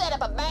 I set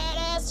up a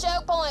badass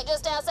choke point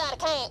just outside of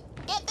camp.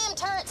 Get them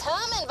turrets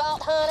humming,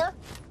 Vault Hunter.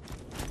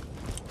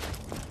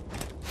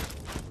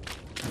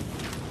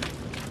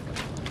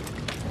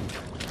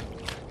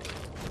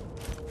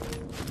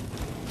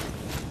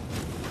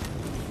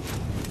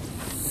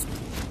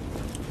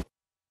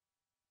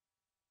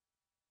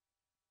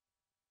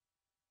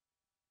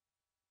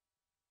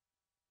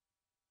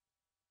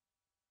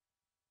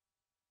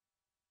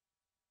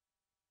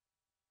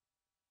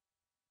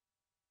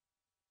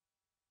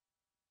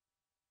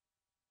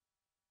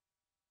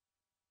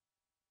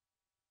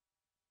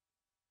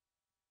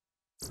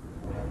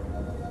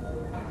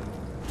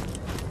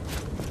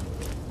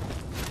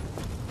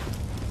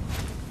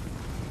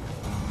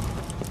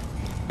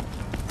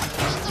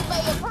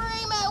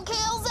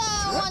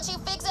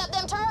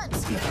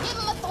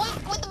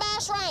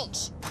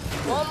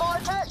 One more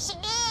turret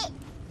should do it.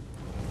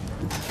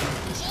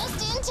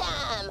 Just in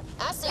time.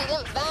 I see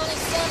them viney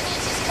son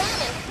bitches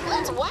coming.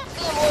 Let's whack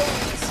them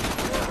weeds.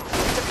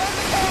 Defend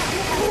the camp!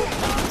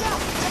 Defend my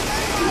camp!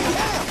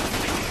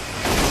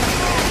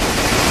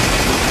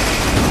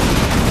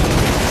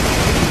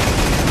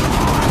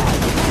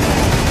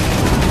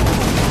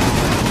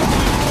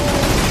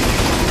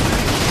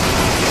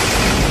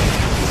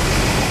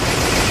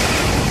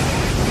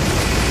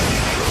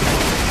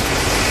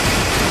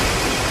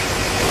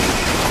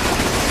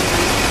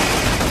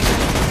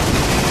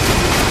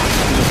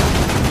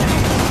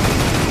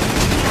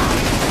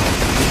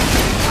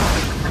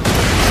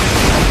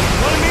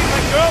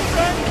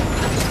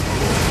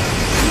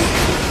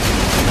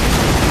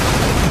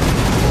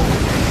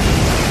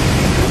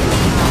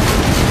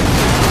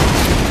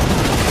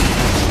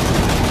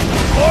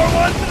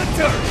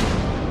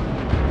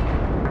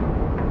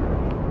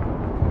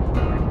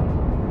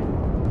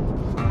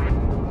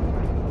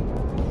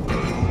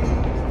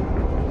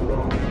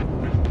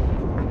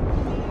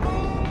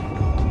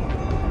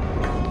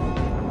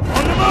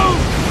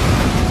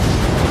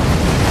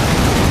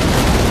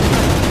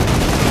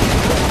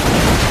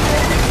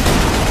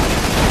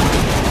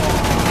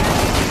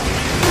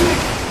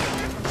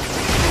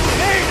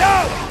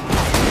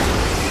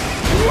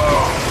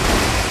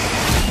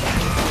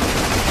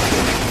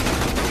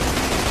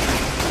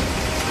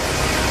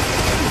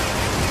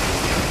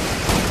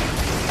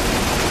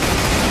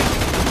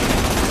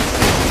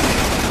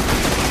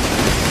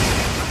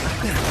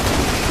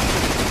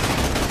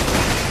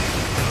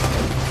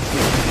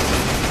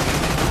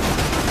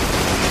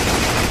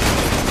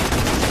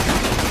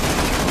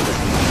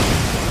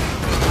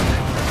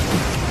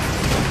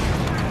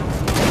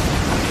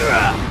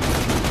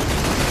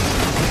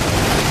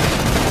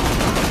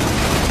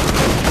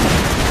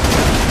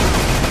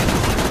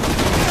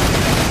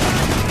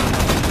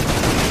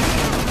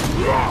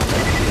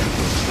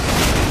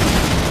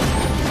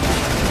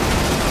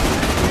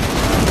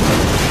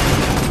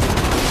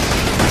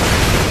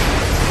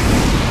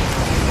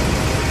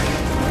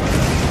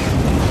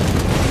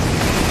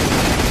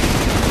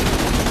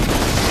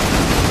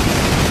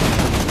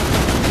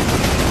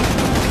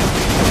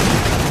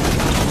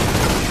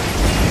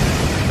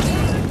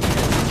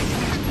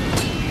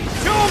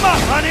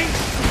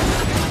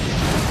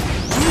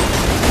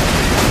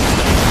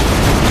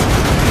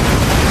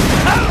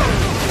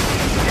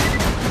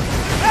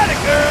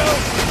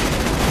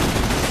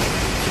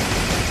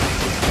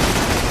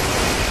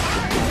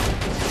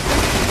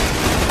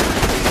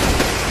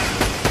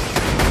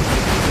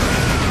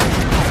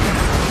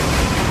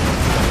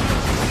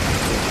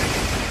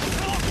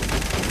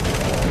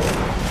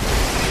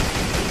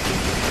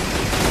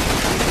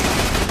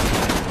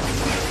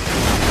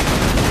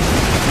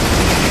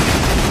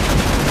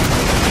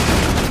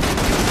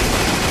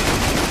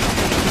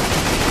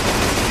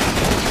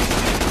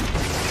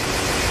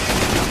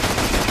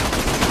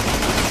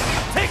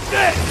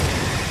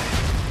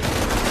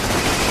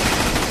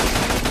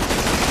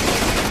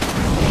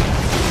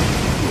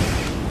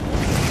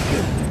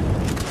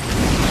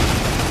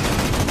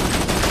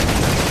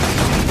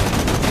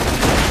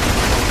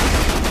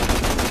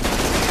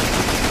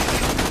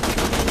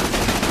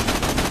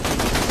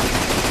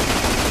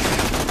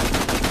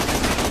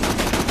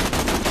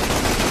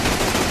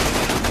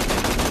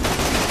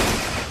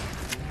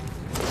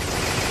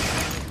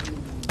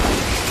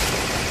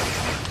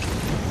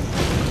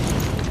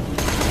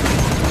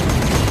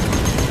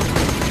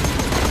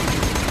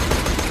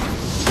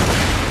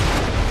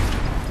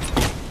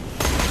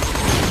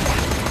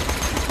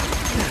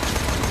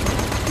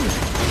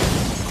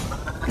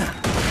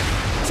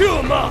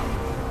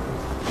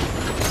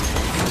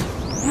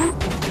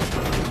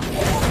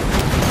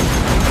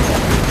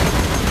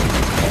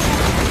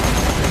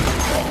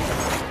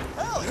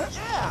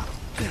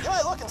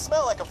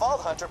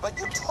 But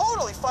you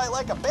totally fight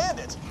like a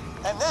bandit.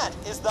 And that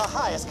is the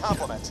highest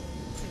compliment.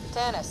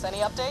 Dennis, any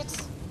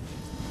updates?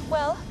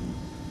 Well,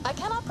 I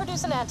cannot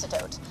produce an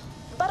antidote,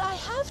 but I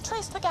have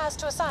traced the gas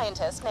to a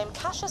scientist named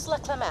Cassius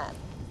Leclerman.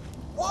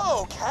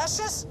 Whoa,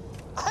 Cassius?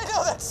 I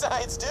know that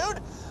science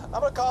dude.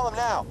 I'm gonna call him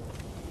now.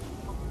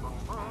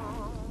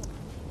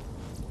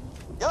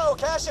 Yo,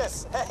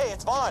 Cassius. Hey,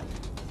 it's Vaughn.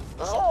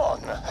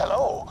 Vaughn,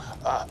 hello.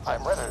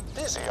 I'm rather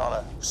busy on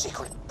a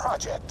secret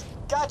project.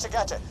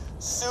 Gotcha.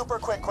 Super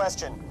quick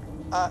question.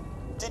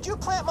 Did you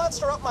plant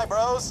monster up my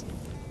bros?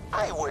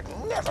 I would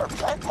never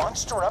plant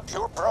monster up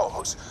your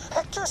bros.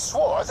 Hector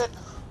swore that...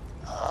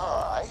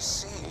 I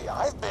see.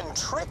 I've been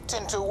tricked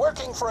into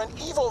working for an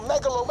evil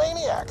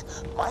megalomaniac.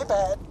 My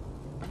bad.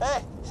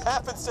 Hey,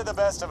 happens to the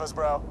best of us,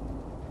 bro.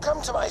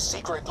 Come to my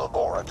secret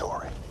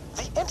laboratory.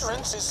 The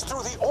entrance is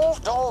through the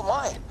old doll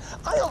mine.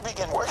 I'll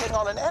begin working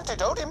on an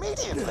antidote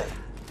immediately.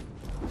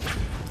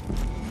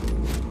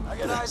 I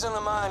got eyes on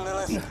the mine,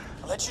 Lilith.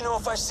 I'll let you know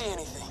if I see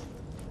anything.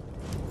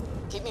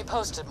 Keep me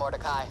posted,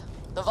 Mordecai.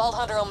 The Vault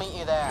Hunter will meet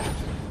you there.